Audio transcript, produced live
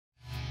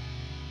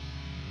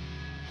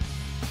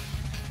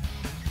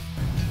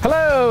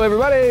Hello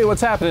everybody,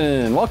 what's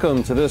happening?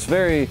 Welcome to this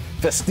very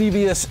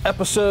fastidious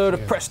episode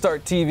of Press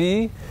Start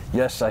TV.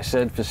 Yes, I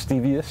said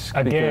fastidious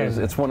because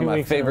it's one of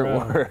my favorite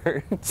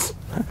words.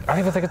 I don't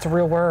even think it's a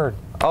real word.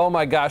 Oh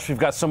my gosh, we've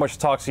got so much to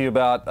talk to you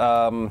about.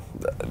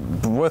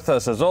 With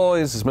us as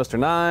always is Mr.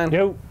 Nine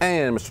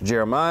and Mr.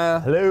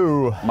 Jeremiah.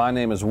 Hello. My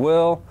name is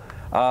Will.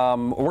 We're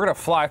going to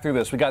fly through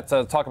this. We got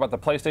to talk about the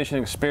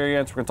PlayStation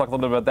experience. We're going to talk a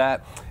little bit about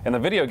that. And the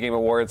Video Game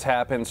Awards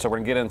happened, so we're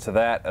going to get into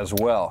that as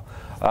well.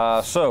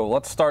 So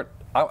let's start.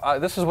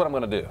 This is what I'm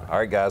going to do. All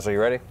right, guys, are you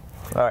ready?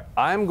 All right.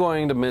 I'm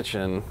going to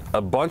mention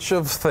a bunch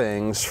of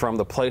things from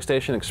the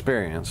PlayStation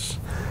experience,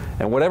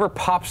 and whatever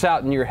pops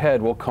out in your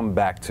head, we'll come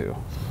back to.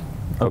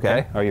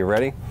 Okay? Are you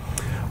ready?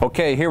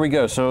 Okay, here we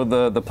go. So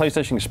the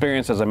PlayStation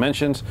experience, as I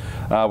mentioned,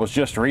 was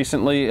just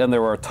recently, and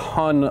there were a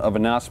ton of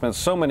announcements,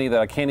 so many that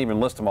I can't even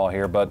list them all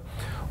here, but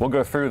we'll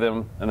go through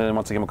them, and then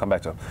once again we'll come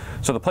back to them.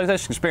 So the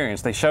PlayStation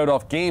experience, they showed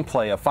off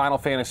gameplay of Final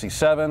Fantasy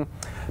VII,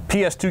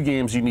 PS2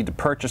 games you need to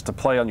purchase to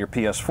play on your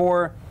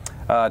PS4,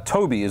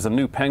 Toby is a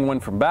new penguin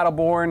from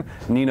Battleborn,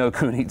 Ni no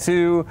Kuni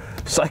 2,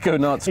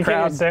 Psychonauts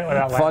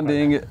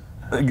crowdfunding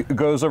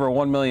goes over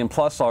 1 million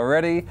plus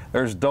already.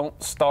 There's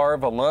Don't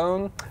Starve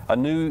Alone, a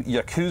new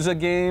Yakuza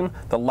game,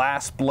 The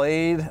Last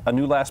Blade, a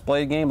new Last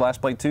Blade game,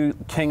 Last Blade 2,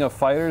 King of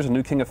Fighters, a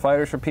new King of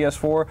Fighters for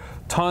PS4,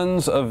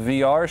 tons of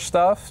VR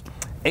stuff,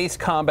 Ace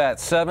Combat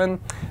 7,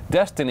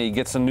 Destiny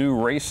gets a new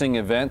racing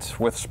event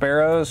with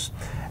sparrows,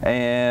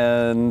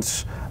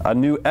 and a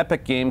new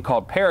Epic game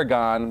called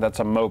Paragon that's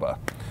a MOBA.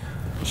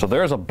 So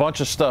there's a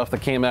bunch of stuff that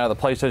came out of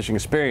the PlayStation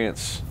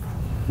experience.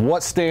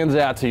 What stands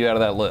out to you out of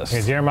that list?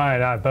 Yeah, Jeremiah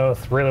and I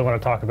both really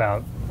want to talk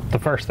about the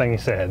first thing you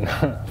said,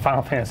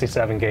 Final Fantasy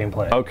VII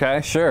gameplay.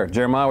 Okay, sure.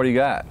 Jeremiah, what do you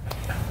got?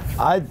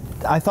 I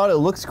thought it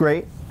looks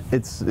great.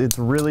 It's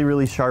really,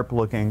 really sharp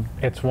looking.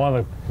 It's one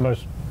of the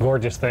most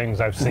gorgeous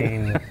things I've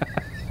seen.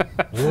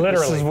 Literally.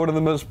 This is one of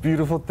the most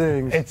beautiful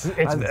things it's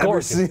I've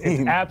gorgeous. ever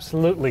seen. It's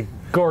absolutely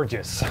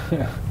gorgeous.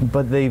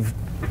 But they've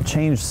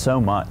changed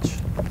so much.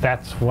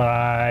 That's what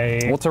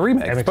Well, it's a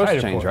remake. It's supposed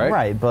to change, right?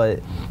 Right,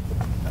 but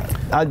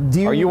are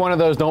you one of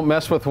those don't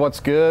mess with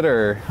what's good,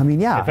 or? I mean,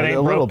 yeah, if it ain't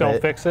a little broke, bit.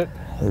 don't fix it.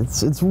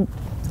 It's.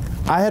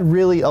 I had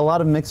really a lot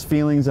of mixed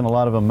feelings and a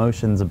lot of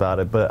emotions about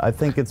it, but I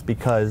think it's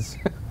because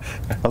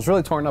I was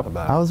really torn up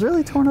about it. I was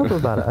really torn up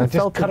about it. I Just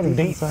felt cut them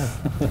deep.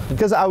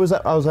 Because I was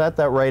at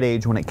that right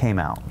age when it came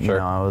out. Sure. You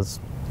know, I was.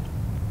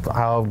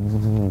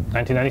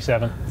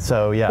 1997.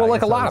 So yeah. Well,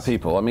 like a lot of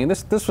people. I mean,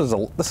 this is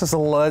a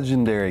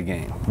legendary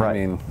game. Right.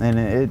 I mean, and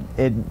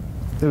it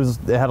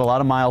had a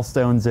lot of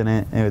milestones in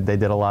it. They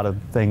did a lot of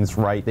things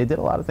right. They did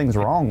a lot of things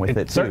wrong with it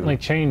too. It certainly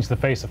changed the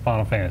face of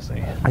Final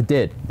Fantasy. It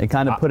did. It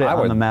kind of put it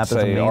on the map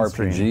as a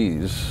mainstream.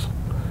 RPGs.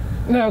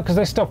 No, because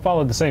they still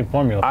followed the same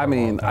formula. I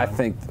mean, I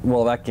think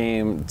that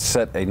game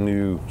set a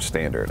new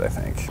standard. I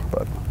think,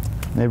 but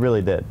it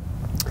really did.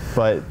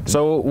 But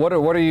so what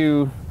are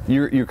you?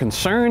 You're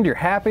concerned? You're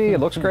happy?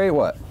 It looks great.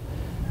 What?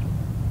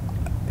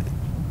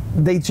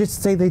 They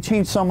just say they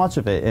changed so much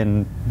of it,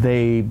 and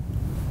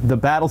the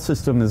battle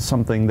system is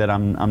something that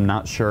I'm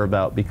not sure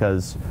about,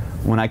 because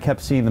when I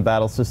kept seeing the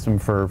battle system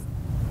for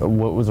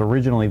what was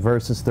originally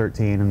Versus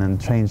 13 and then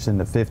changed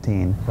into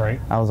 15, right,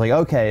 I was like,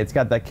 okay, it's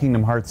got that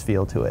Kingdom Hearts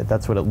feel to it.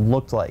 That's what it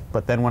looked like.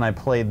 But then when I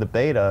played the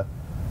beta,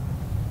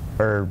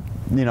 or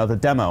the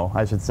demo,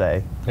 I should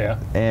say, yeah,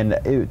 and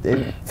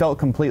it felt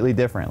completely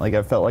different. Like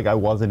I felt like I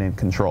wasn't in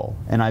control,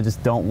 and I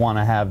just don't want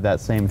to have that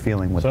same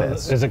feeling with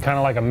this. Is it kind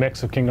of like a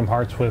mix of Kingdom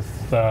Hearts with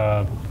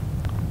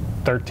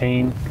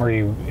 13, where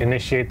you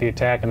initiate the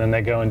attack and then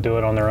they go and do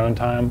it on their own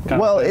time?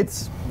 Well,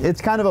 it's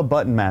kind of a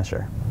button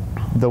masher,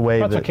 the way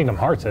that's what Kingdom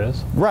Hearts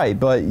is. Right,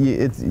 but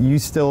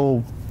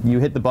you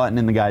hit the button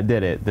and the guy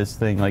did it. This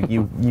thing, like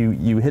you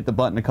hit the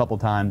button a couple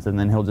times and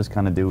then he'll just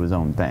kind of do his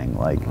own thing.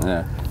 Like,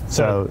 yeah.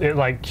 So it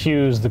like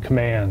cues the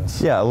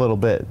commands. Yeah, a little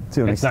bit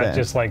to an extent. It's not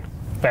just like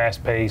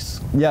fast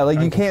pace. Yeah, like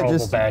you can't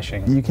just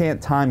bashing. You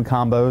can't time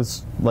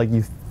combos like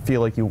you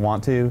feel like you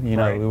want to.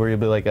 Right. Where you'll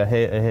be like a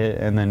hit,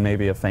 and then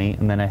maybe a feint,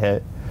 and then a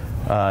hit.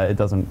 It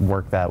doesn't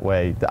work that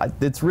way.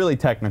 It's really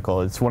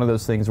technical. It's one of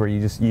those things where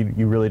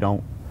you really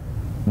don't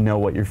know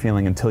what you're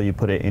feeling until you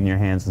put it in your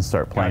hands and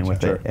start playing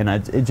with it. And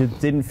it just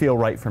didn't feel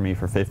right for me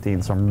for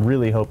 15, so I'm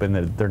really hoping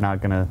that they're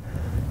not going to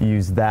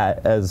use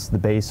that as the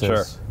basis.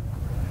 Sure.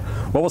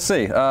 Well, we'll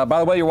see. By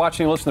the way, you're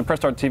watching and listening to Press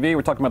Start TV.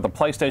 We're talking about the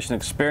PlayStation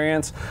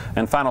experience,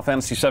 and Final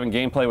Fantasy VII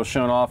gameplay was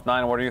shown off.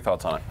 Nine, what are your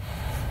thoughts on it?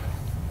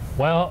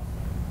 Well,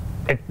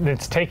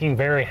 it's taking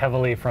very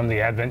heavily from the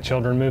Advent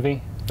Children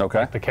movie. Okay.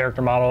 Like the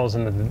character models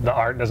and the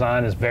art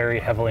design is very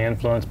heavily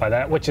influenced by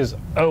that, which is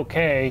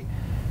okay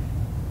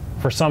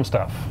for some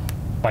stuff,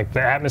 like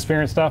the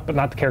atmosphere and stuff, but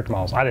not the character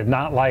models. I did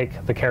not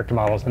like the character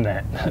models in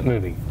that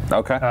movie.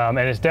 Okay. And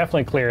it's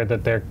definitely clear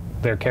that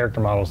their character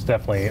models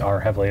definitely are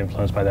heavily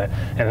influenced by that.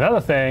 And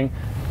another thing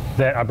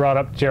that I brought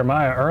up to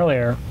Jeremiah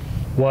earlier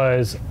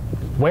was,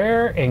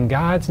 where in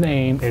God's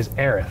name is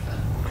Aerith?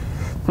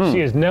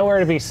 She is nowhere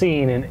to be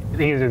seen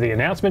in either the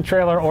announcement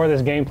trailer or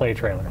this gameplay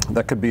trailer.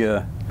 That could be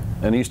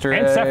an Easter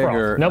egg. And Sephiroth.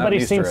 Or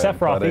nobody's seen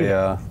Sephiroth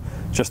either.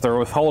 Just they're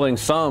withholding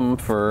some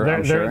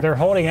for. They're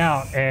holding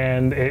out,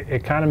 and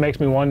it kind of makes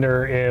me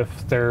wonder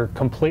if they're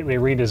completely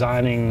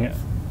redesigning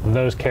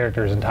those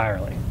characters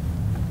entirely.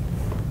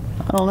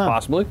 I don't know.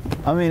 Possibly.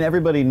 I mean,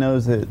 everybody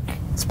knows that.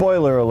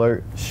 Spoiler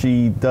alert: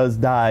 she does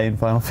die in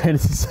Final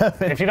Fantasy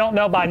VII. If you don't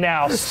know by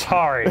now,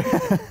 sorry.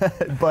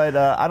 But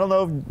I don't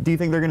know. Do you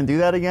think they're going to do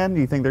that again?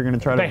 Do you think they're going to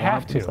try to? They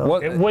have to.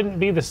 What- It wouldn't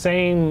be the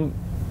same.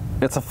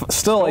 It's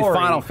still story. a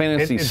Final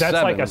Fantasy VII. That's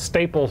like a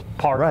staple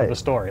part Right. of the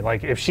story.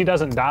 Like, if she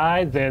doesn't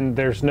die, then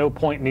there's no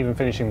point in even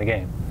finishing the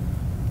game.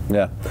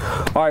 Yeah.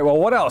 All right. Well,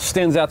 what else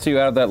stands out to you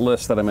out of that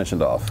list that I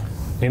mentioned off?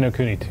 Ni no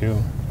Kuni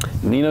 2.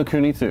 Ni no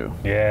Kuni 2.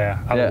 Yeah,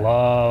 I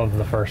love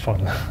the first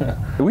one.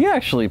 We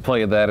actually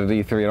played that at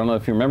E3. I don't know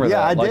if you remember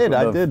that. Yeah, I did.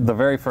 I the, did. The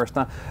very first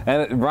time.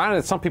 And it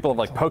reminded some people of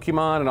like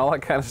Pokemon and all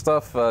that kind of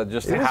stuff,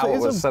 just how it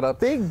was set up.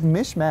 Big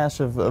mishmash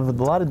of a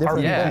lot of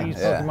different RPGs, things.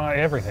 Pokemon,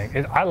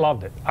 everything. I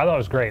loved it. I thought it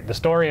was great. The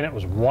story in it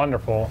was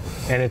wonderful,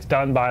 and it's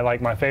done by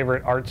like my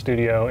favorite art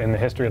studio in the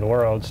history of the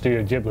world,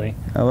 Studio Ghibli.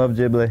 I love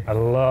Ghibli. I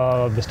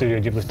love the Studio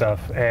Ghibli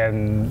stuff,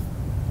 and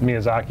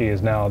Miyazaki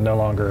is now no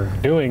longer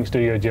doing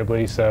Studio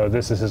Ghibli, so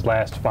this is his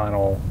last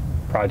final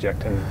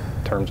project in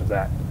terms of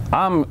that.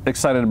 I'm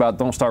excited about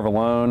Don't Starve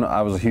Alone.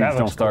 I was a huge That looks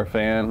Don't Starve cool.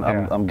 fan.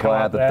 Yeah. I'm Co-op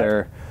glad that that.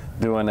 they're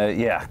doing it.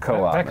 Yeah,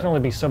 co-op. That can only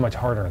be so much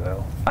harder,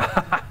 though.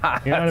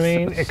 You know what I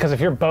mean? Because if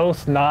you're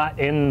both not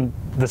in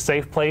the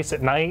safe place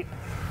at night,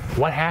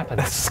 what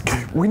happens?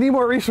 We need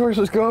more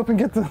resources. Go up and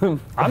get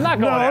them. I'm not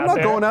going out I'm not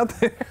there. going out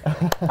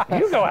there.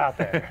 You go out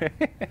there.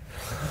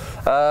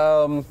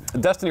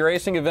 Destiny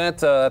Racing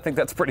event. I think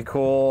that's pretty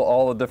cool.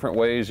 All the different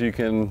ways you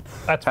can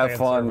That's have fan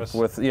fun service.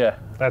 with. Yeah,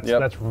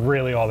 That's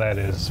really all that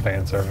is,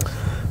 fan service.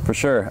 for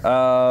sure.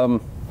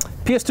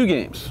 PS2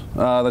 games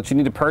that you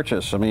need to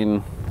purchase. I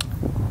mean,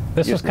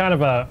 This was kind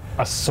of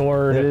a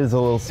sword. It is a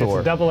little It's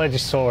sword. a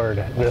double-edged sword,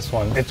 this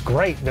one. It's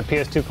great that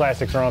PS2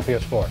 classics are on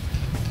PS4.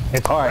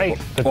 It's All right,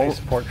 great that well- they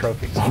support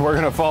trophies. we're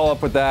gonna follow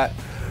up with that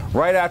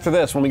right after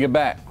this when we get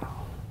back.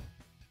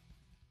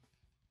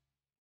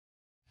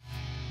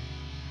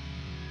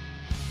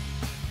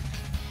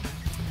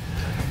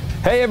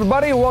 Hey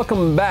everybody,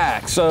 welcome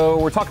back. So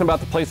we're talking about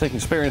the PlayStation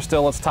experience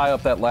still. Let's tie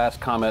up that last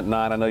comment,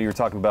 9. I know you were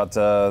talking about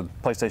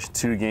PlayStation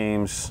 2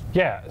 games.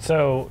 Yeah,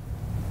 so,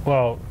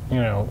 well, you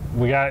know,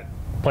 we got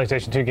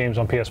PlayStation 2 games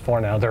on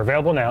PS4 now. They're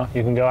available now.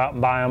 You can go out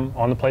and buy them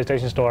on the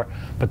PlayStation Store.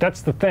 But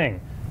that's the thing.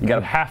 You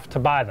have to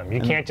buy them.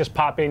 You can't just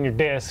pop in your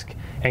disc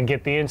and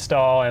get the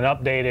install and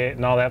update it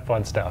and all that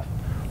fun stuff.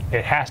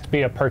 It has to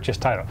be a purchase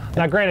title.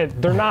 Now, granted,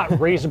 they're not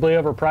reasonably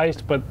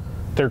overpriced, but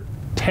they're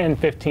 10,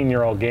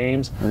 15-year-old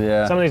games.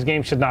 Yeah. Some of these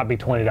games should not be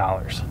 $20.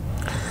 I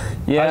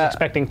was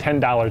expecting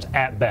 $10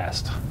 at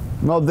best.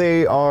 Well,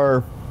 they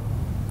are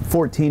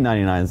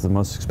 $14.99 is the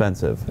most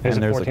expensive. Is it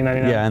there's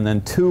 $14.99? Yeah, and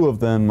then 2 of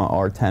them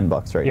are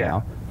 $10 right Yeah.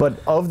 now. But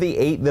of the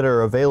 8 that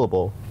are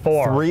available,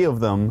 4. 3 of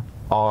them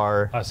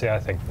are I see, I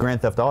think.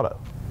 Grand Theft Auto.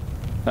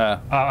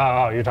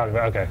 Oh, you're talking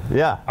about, okay.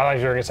 Yeah. I thought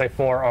you were going to say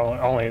 4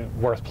 only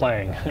worth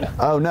playing.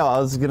 Oh no, I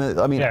was gonna.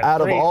 I mean, Yeah,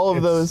 out 3, of all of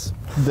it's- those,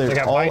 They there's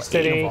got all Vice 8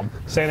 City, of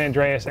them. San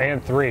Andreas,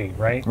 and 3,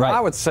 right? Right. I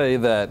would say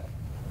that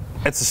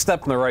it's a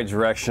step in the right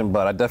direction,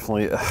 but I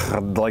definitely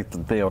I'd like to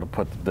be able to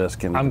put the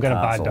disc in. I'm going to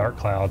buy console. Dark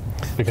Cloud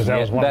because that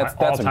was one of my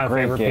that's a all-time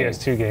great favorite game.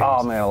 PS2 games.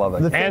 Oh man, I love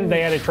that. The game. And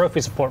they added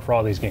trophy support for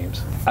all these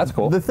games. That's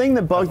cool. The thing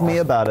that bugged me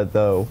about it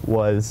though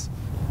was,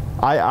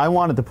 I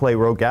wanted to play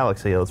Rogue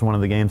Galaxy. It was one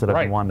of the games that I've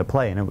been Right. wanting to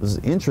play, and it was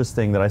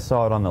interesting that I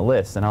saw it on the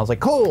list, and I was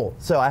like, cool.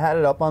 So I had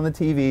it up on the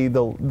TV,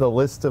 the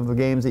list of the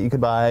games that you could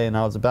buy, and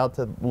I was about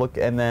to look,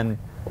 and then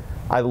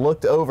I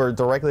looked over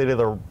directly to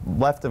the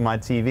left of my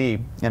TV,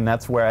 and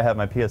that's where I have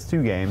my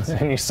PS2 games.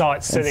 And you saw it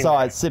And sitting saw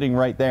there. it sitting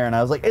right there, and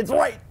I was like, "It's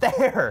right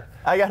there!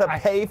 I gotta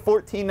pay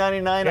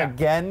 $14.99 Yeah.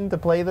 again to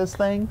play this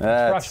thing."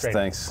 That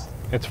frustrating. stinks.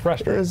 It's It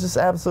frustrating. was just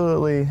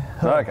absolutely.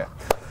 Okay.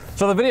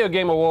 So the Video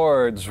Game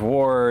Awards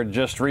were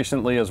just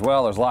recently as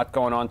well. There's a lot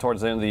going on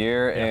towards the end of the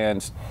year,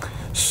 and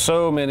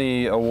so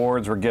many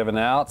awards were given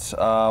out.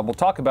 We'll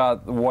talk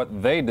about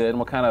what they did, and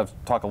we'll kind of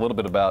talk a little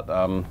bit about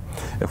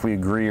if we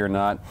agree or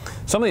not.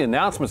 Some of the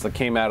announcements that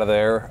came out of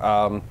there,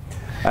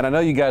 and I know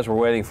you guys were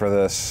waiting for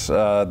this.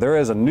 There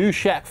is a new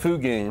Shaq Fu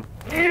game.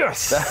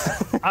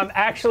 Yes! I'm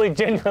actually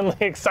genuinely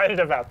excited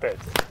about this.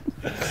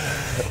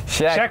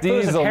 Shaq Fu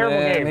is a Diesel, terrible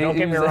man. game, don't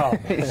get me wrong.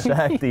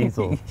 Shaq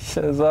Diesel. He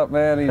shows up,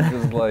 man. He's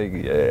just like,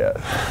 yeah. I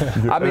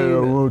Hey, I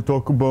mean, want to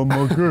talk about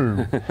my game.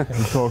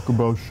 We talk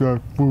about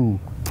Shaq Fu.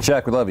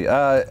 Shaq, we love you.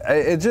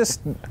 It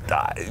just,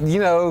 you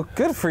know,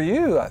 good for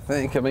you, I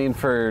think. I mean,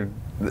 for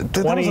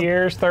 20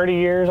 years, 30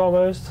 years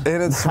almost.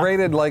 And it's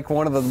rated like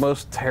one of the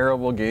most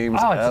terrible games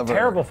Oh, it's ever. a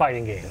terrible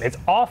fighting game. It's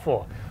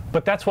awful.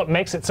 But that's what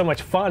makes it so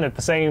much fun at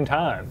the same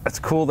time. It's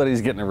cool that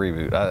he's getting a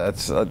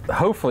reboot.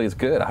 Hopefully it's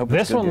good. I hope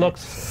This it's a good one game.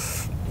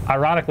 looks,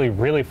 ironically,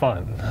 really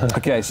fun.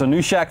 Okay, so new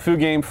Shaq Fu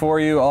game for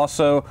you.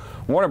 Also,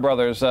 Warner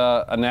Brothers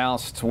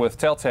announced with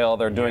Telltale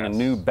they're doing Yes. a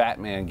new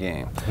Batman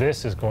game.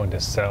 This is going to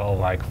sell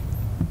like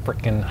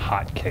freaking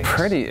hotcakes.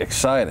 Pretty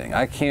exciting.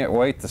 I can't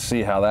wait to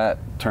see how that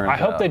turns out. I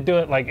hope they do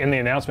it like in the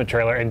announcement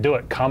trailer and do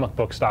it comic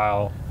book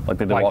style. Like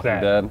they did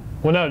Walking Dead?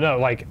 Well, no,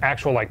 like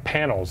actual like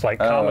panels, like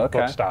comic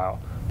book style.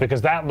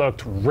 Because that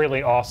looked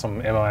really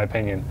awesome in my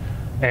opinion.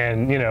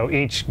 And, you know,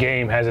 each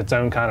game has its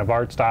own kind of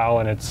art style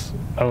and its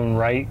own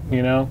right,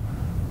 you know?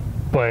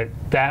 But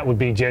that would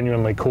be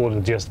genuinely cool to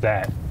just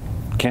that.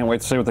 Can't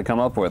wait to see what they come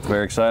up with.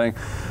 Very exciting.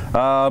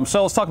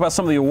 So let's talk about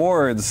some of the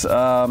awards.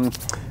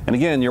 And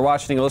again, you're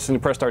watching and listening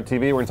to Press Start TV.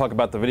 We're going to talk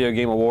about the Video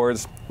Game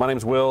Awards. My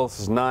name's Will. This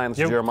is 9. This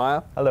is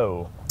Jeremiah.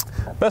 Hello.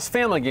 Best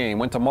Family Game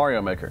went to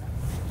Mario Maker.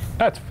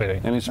 That's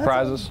fitting. Any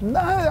surprises? No,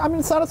 I mean,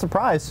 it's not a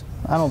surprise.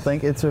 I don't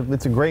think. It's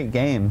a great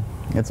game.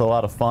 It's a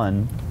lot of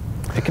fun.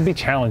 It can be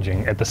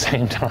challenging at the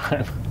same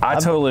time. I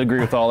totally agree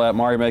with all that.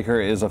 Mario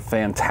Maker is a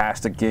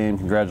fantastic game.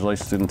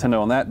 Congratulations to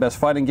Nintendo on that. Best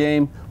Fighting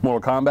Game,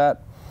 Mortal Kombat.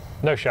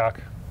 No shock.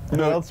 What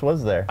else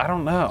was there? I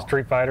don't know.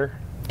 Street Fighter.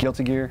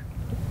 Guilty Gear.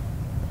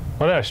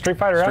 Well, no, Street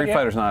Fighter out Street yet?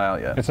 Fighter's not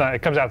out yet. It's not. It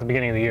comes out at the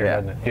beginning of the year,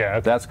 doesn't it? Yeah.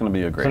 Okay. That's going to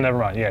be a great. So never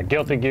mind. Yeah,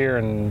 Guilty Gear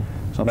and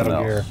Something Metal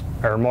else.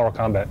 Gear or Mortal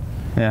Kombat.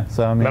 Yeah,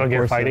 so I mean, Metal of Gear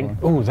course, Fighting.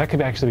 Ooh, that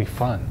could actually be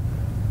fun.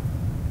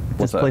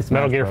 What's Just play that? Smash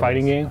Metal Gear Brothers.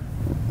 Fighting game.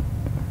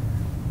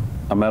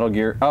 A Metal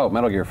Gear. Oh,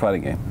 Metal Gear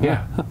Fighting Game.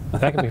 Yeah,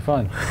 that could be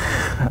fun.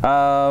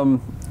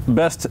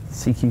 Best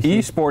CQC.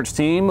 esports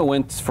team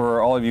went,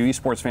 for all of you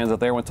esports fans out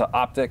there, went to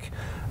Optic.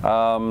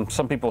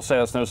 Some people say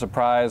that's no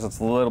surprise. It's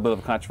a little bit of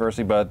a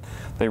controversy, but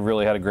they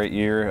really had a great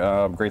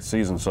year, great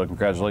season, so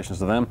congratulations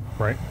to them.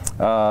 Right.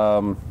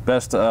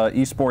 Best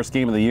esports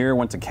game of the year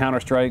went to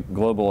Counter-Strike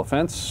Global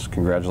Offense.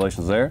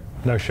 Congratulations there.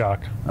 No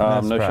shock.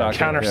 No That's shock.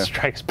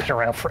 Counter-Strike's been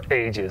around for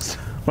ages.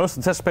 Most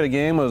anticipated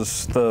game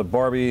was the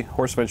Barbie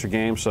Horse Adventure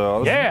game, so it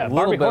was Yeah, a little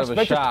Barbie bit Horse of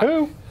a Adventure shock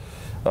 2.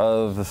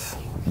 of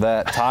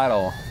that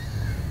title.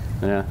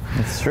 Yeah.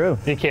 It's true.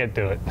 You can't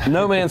do it.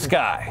 No Man's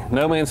Sky.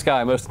 No Man's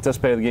Sky, most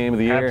anticipated game of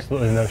the year.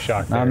 Absolutely no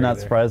shock there I'm not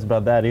either. surprised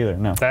about that either.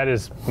 No. That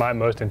is my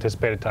most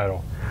anticipated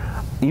title.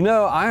 You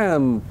know,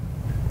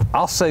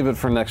 I'll save it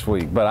for next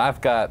week, but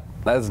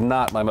that is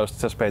not my most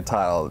anticipated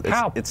title.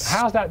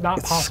 How's that not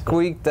it's possible?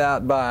 Squeaked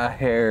out by a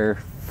hair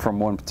from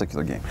one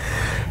particular game.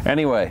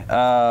 Anyway,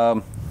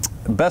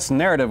 best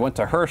narrative went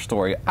to Her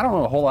Story. I don't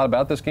know a whole lot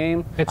about this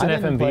game. It's I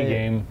an didn't FMV play it.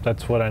 game.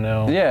 That's what I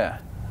know. Yeah.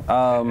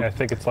 I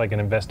think it's like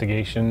an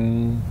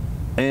investigation.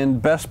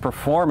 And best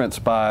performance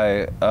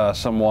by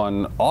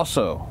someone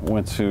also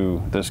went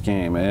to this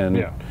game. And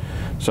Yeah.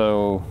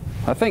 so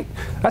I think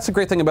that's a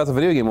great thing about the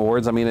Video Game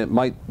Awards. I mean, it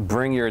might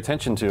bring your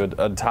attention to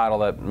a title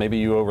that maybe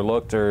you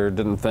overlooked or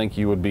didn't think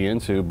you would be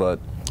into, but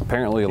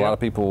apparently a lot of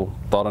people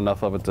thought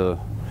enough of it to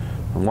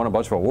won a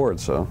bunch of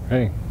awards. So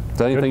Hey. is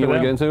that anything you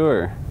want to get into,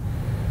 or?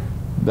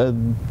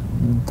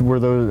 Were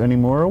there any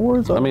more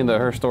awards? I mean, the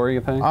Her Story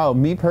thing? Oh,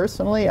 me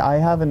personally, I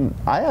haven't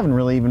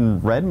really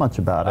even read much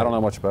about it. I don't know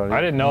much about it.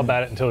 I didn't know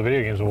about it until the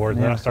Video Games Awards,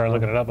 and then I started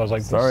looking it up. I was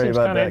like, this Sorry seems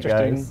about kind of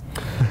that, interesting.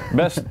 guys.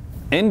 Best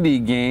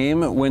indie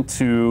game went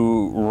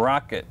to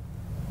Rocket.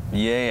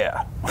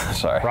 Yeah.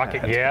 Sorry.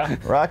 Rocket, yeah.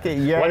 Rocket,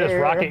 yeah. What is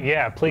Rocket,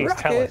 yeah? Please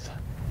tell Rocket. us.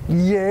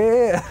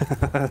 Yeah.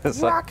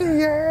 Rocket,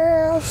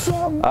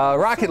 yeah.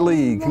 Rocket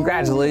League.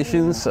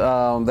 Congratulations. They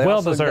Well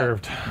also got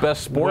deserved.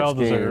 Best sports Well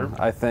game, deserved.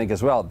 I think,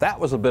 as well. That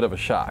was a bit of a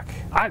shock.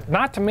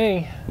 Not to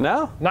me.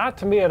 No? Not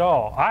to me at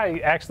all. I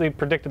actually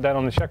predicted that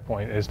on the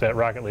checkpoint, is that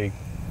Rocket League.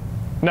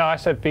 No, I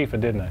said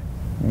FIFA, didn't I?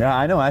 Yeah,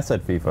 I know. I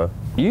said FIFA.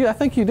 I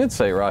think you did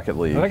say Rocket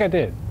League. I think I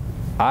did.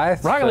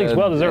 Rocket League's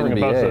well deserving of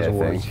both those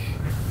awards.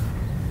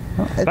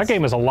 That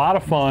game is a lot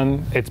of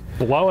fun. It's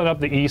blowing up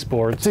the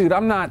esports. Dude,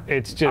 I'm not.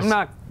 It's just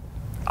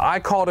I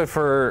called it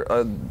for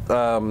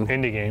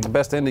indie game.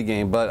 best indie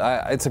game,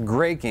 but it's a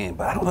great game.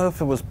 But I don't know if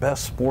it was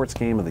best sports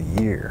game of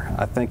the year.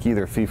 I think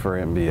either FIFA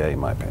or NBA, in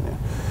my opinion.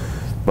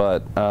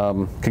 But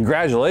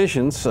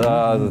congratulations!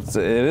 It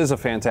is a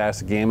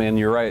fantastic game, and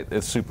you're right,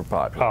 it's super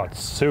popular. Oh,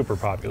 it's super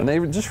popular. And they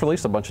just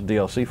released a bunch of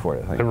DLC for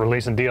it, I They're think.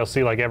 releasing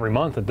DLC like every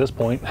month at this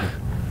point.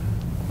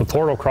 The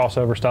Portal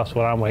crossover stuff's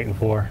what I'm waiting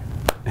for.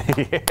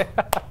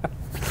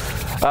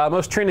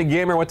 Most trending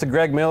gamer went to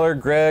Greg Miller.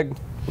 Greg,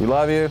 we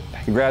love you.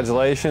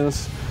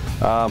 Congratulations.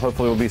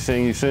 Hopefully we'll be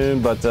seeing you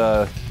soon, but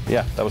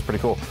yeah, that was pretty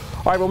cool.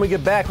 All right, when we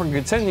get back, we're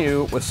going to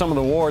continue with some of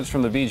the awards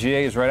from the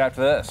VGAs right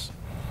after this.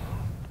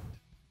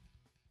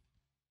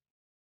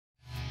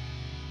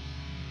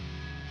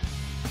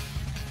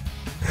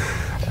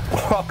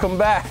 Welcome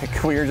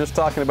back. We were just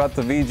talking about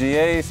the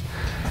VGAs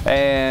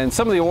and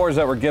some of the awards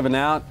that were given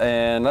out,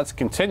 and let's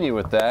continue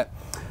with that.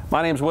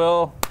 My name's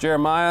Will.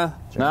 Jeremiah.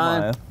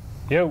 9.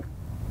 Yo.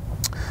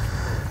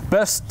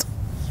 Best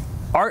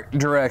art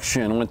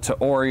direction went to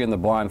Ori and the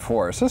Blind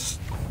Forest.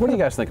 What do you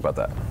guys think about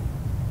that?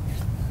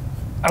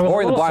 I was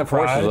Ori a and the little Blind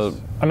Forest is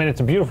surprised. I mean,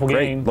 it's a beautiful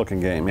Great game. looking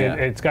game, yeah.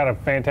 It's got a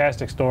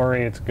fantastic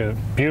story. It's a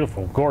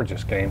beautiful,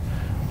 gorgeous game.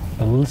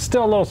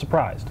 Still a little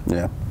surprised.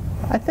 Yeah.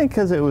 I think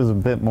because it was a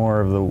bit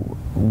more of the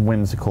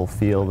whimsical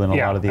feel than a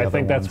lot of the I other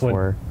think ones that's what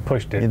were.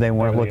 pushed it. They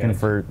weren't over the looking edge.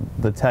 for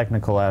the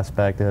technical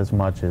aspect as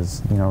much as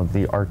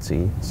the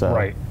artsy. So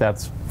Right.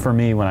 that's for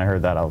me. When I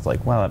heard that, I was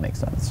like, "Wow, that makes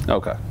sense."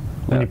 Okay.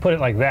 When you put it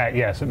like that,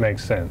 yes, it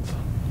makes sense.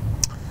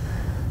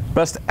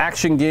 Best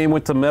action game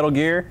went to Metal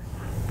Gear.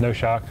 No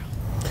shock.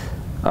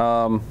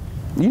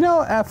 You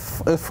know,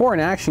 for an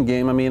action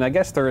game, I mean, I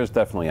guess there is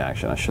definitely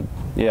action.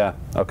 Yeah,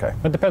 okay.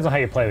 It depends on how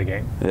you play the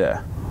game.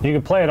 Yeah. You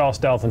can play it all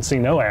stealth and see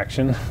no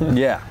action.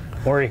 Yeah.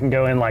 Or you can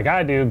go in like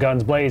I do,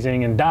 guns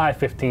blazing, and die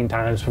 15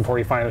 times before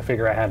you finally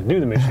figure out how to do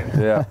the mission.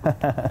 Yeah.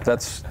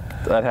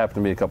 That happened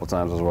to me a couple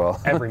times as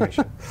well. Every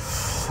mission.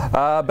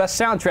 Best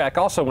soundtrack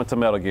also went to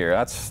Metal Gear.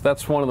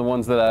 That's one of the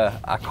ones that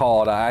I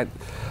called. I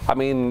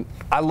mean,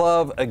 I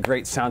love a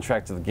great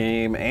soundtrack to the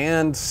game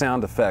and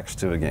sound effects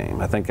to a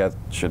game. I think that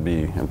should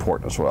be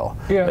important as well.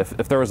 Yeah.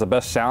 If there was the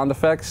best sound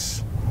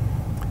effects,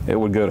 it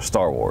would go to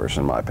Star Wars,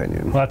 in my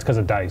opinion. Well, that's because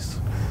of DICE.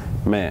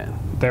 Man.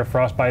 Their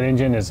Frostbite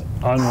engine is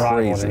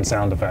unrivaled Crazy. in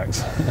sound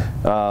effects.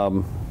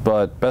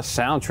 But best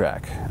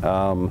soundtrack.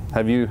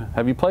 Have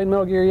you played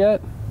Metal Gear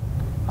yet?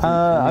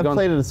 I've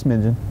played it a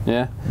smidgen.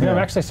 Yeah. I'm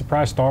actually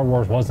surprised Star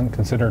Wars wasn't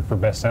considered for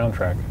best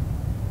soundtrack.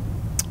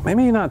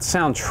 Maybe not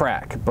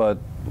soundtrack, but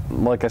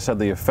like I said,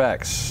 the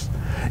effects.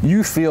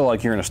 You feel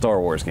like you're in a Star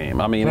Wars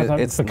game. I mean,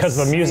 it's because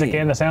of the music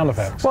insane. and the sound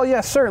effects. Well,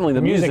 yeah, certainly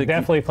the music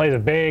definitely plays a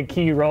big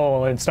key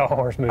role in Star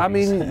Wars movies. I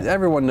mean,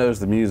 everyone knows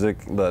the music,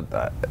 but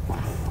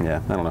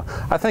yeah, I don't know.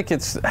 I think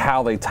it's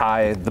how they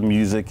tie the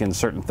music and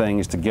certain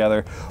things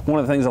together. One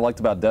of the things I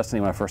liked about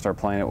Destiny when I first started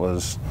playing it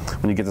was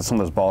when you get to some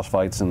of those boss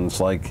fights and it's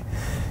like,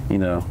 you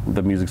know,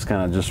 the music's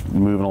kind of just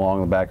moving along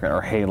in the background,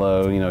 or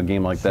Halo, you know, a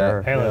game like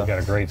that. Halo's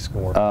got a great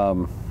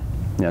score.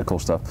 Yeah, cool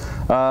stuff.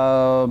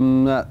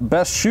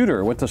 Best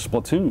shooter went to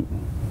Splatoon.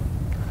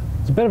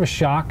 It's a bit of a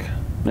shock.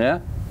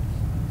 Yeah?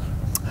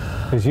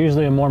 Because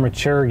usually a more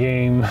mature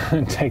game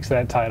takes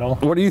that title.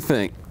 What do you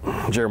think,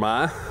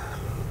 Jeremiah?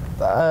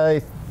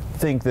 I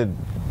think that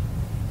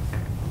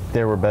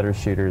there were better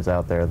shooters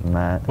out there than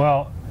that.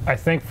 Well, I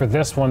think for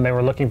this one, they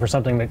were looking for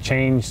something that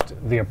changed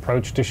the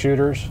approach to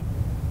shooters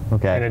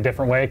in a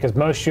different way, because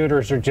most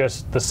shooters are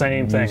just the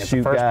same thing. It's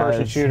a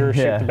first-person shooter,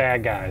 shoot the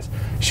bad guys.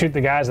 Shoot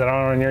the guys that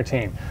aren't on your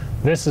team.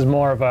 This is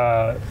more of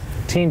a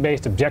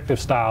team-based objective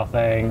style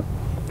thing.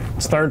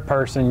 It's third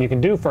person. You can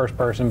do first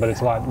person, but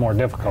it's a lot more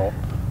difficult.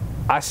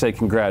 I say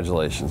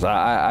congratulations.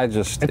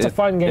 It's a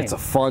fun game. It's a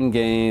fun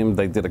game.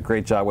 They did a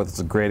great job with it. It's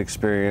a great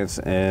experience.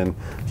 And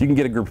if you can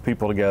get a group of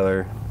people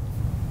together,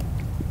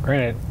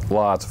 Granted,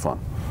 lots of fun.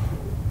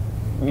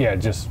 Yeah,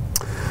 just...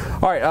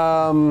 All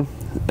right,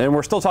 and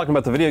we're still talking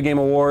about the Video Game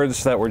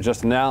Awards that were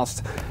just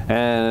announced.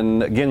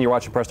 And again, you're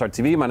watching Press Start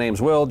TV. My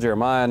name's Will,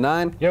 Jeremiah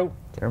 9. Yo.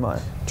 Jeremiah.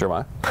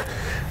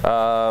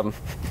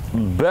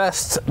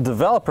 Best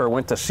developer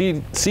went to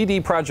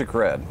CD Projekt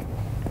Red.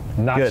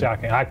 Not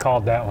shocking. I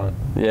called that one.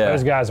 Yeah,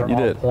 those guys are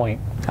on point.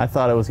 I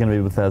thought it was going to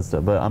be Bethesda,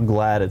 but I'm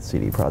glad it's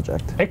CD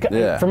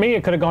Projekt. For me,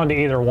 it could have gone to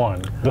either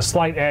one. The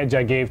slight edge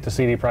I gave to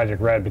CD Projekt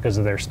Red because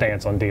of their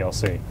stance on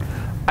DLC.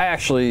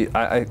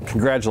 I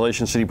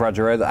congratulations, CD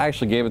Projekt Red. I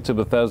actually gave it to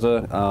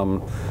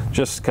Bethesda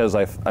just because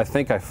I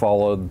think I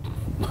followed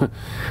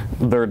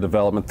their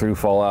development through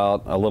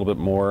Fallout a little bit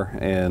more,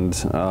 and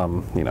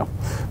you know,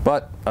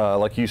 but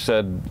like you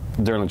said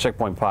during the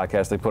Checkpoint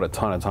podcast, they put a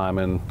ton of time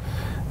in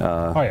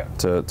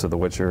to The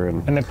Witcher,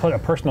 and they put a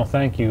personal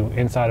thank you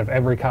inside of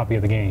every copy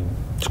of the game.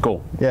 It's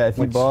cool. Yeah, if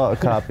you bought a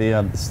copy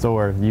at the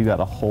store, you got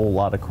a whole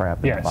lot of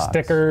crap in the box.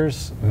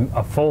 Stickers,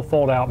 a full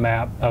fold-out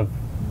map of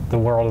the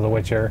world of The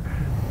Witcher,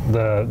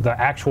 the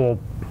actual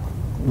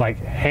like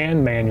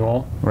hand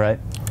manual. Right.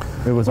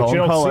 It was all you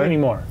don't color. see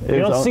anymore. You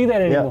don't see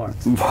that anymore.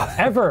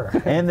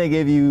 Ever. And they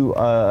gave you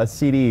a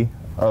CD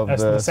of the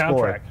soundtrack.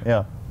 Score.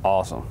 Yeah.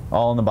 Awesome.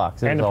 All in the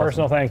box. And a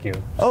personal thank you.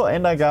 Oh,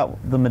 and I got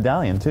the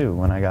medallion too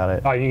when I got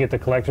it. Oh, you get the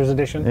collector's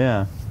edition?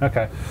 Yeah.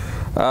 Okay.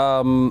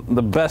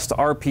 The best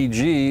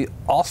RPG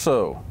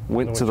also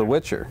went to The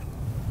Witcher.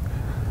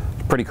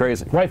 Pretty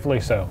crazy. Rightfully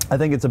so. I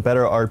think it's a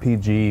better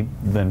RPG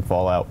than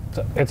Fallout.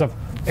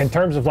 In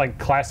terms of like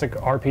classic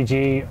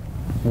RPG,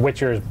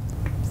 Witcher is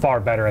far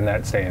better in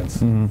that stance.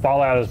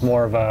 Fallout is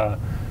more of a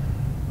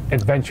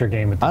adventure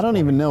game. I don't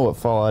even know what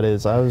Fallout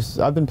is.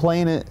 I've been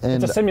playing it, and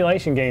it's a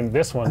simulation game.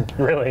 This one,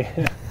 really.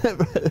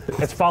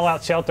 It's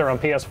Fallout Shelter on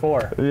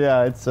PS4.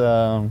 Yeah, it's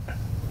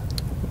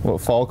what,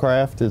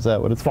 Fallcraft? Is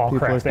that what it's called?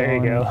 Fallcraft. There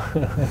you go.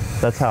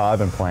 That's how I've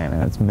been playing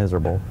it. It's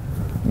miserable.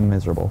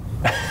 Miserable.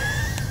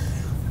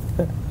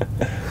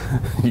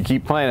 You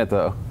keep playing it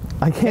though.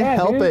 I can't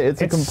help it.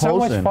 It's a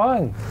compulsion. So much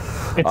fun.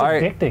 It's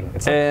addicting.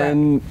 It's like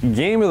and crap.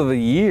 Game of the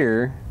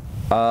Year,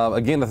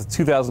 again, the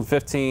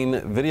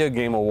 2015 Video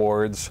Game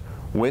Awards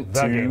went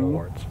to Game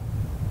Awards.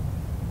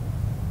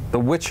 The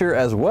Witcher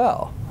as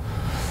well.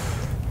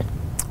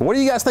 What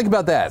do you guys think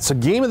about that? So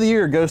Game of the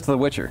Year goes to The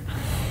Witcher.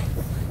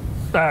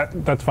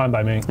 That's fine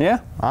by me.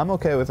 Yeah? I'm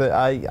okay with it.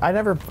 I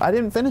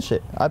didn't finish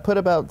it. I put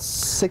about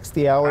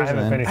 60 hours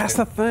in. That's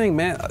the thing,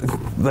 man.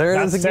 There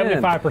it is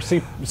again.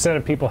 75%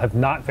 of people have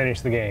not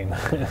finished the game.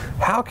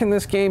 How can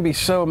this game be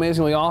so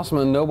amazingly awesome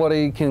and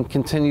nobody can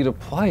continue to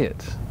play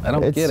it? I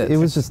don't get it. It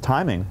was just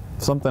timing.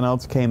 Something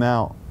else came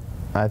out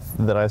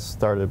that I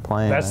started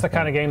playing. That's the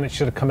kind of game that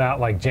should have come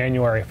out like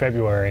January,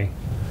 February.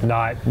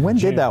 not. When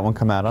June. did that one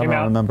come out? I Came don't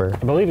out- remember.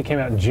 I believe it came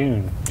out in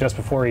June, just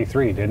before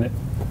E3, didn't it?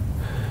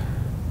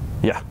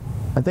 Yeah.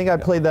 I think I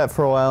played that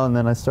for a while, and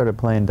then I started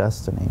playing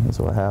Destiny. Is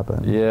what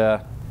happened.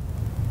 Yeah.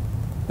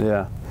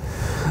 Yeah.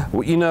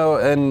 Well,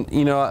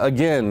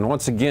 again,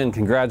 once again,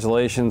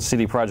 congratulations,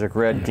 CD Projekt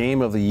Red,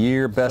 Game of the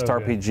Year, Best So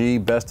good.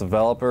 RPG, Best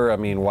Developer. I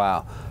mean,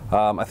 wow.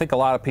 I think a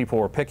lot of people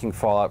were picking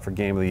Fallout for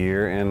Game of the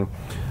Year, and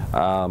It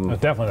was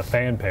definitely a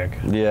fan pick.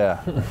 yeah,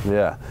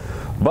 yeah.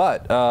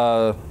 But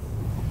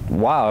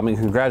wow, I mean,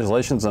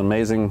 congratulations, an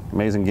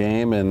amazing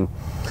game, and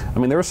I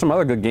mean, there were some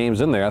other good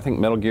games in there. I think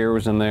Metal Gear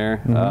was in there.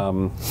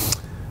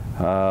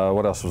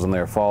 What else was in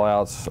there?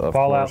 Fallout's, of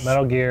Fallout, course.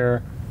 Metal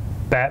Gear,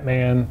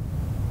 Batman,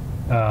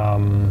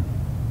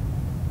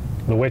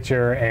 The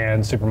Witcher,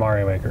 and Super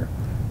Mario Maker.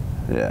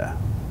 Yeah.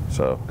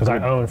 So Because I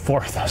own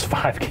 4 of those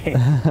 5 games.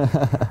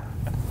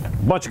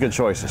 bunch of good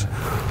choices.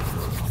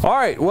 All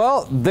right,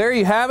 well, there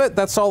you have it.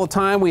 That's all the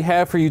time we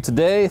have for you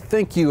today.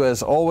 Thank you,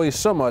 as always,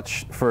 so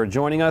much for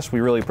joining us. We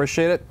really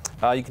appreciate it.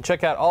 You can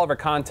check out all of our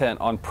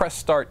content on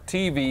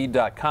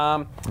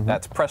PressStartTV.com.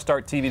 That's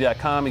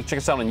PressStartTV.com. You can check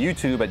us out on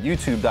YouTube at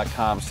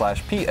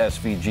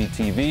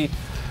YouTube.com/PSVGTV.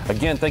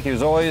 Again, thank you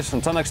as always.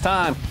 Until next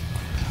time,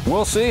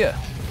 we'll see you.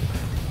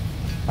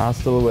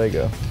 Hasta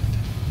luego.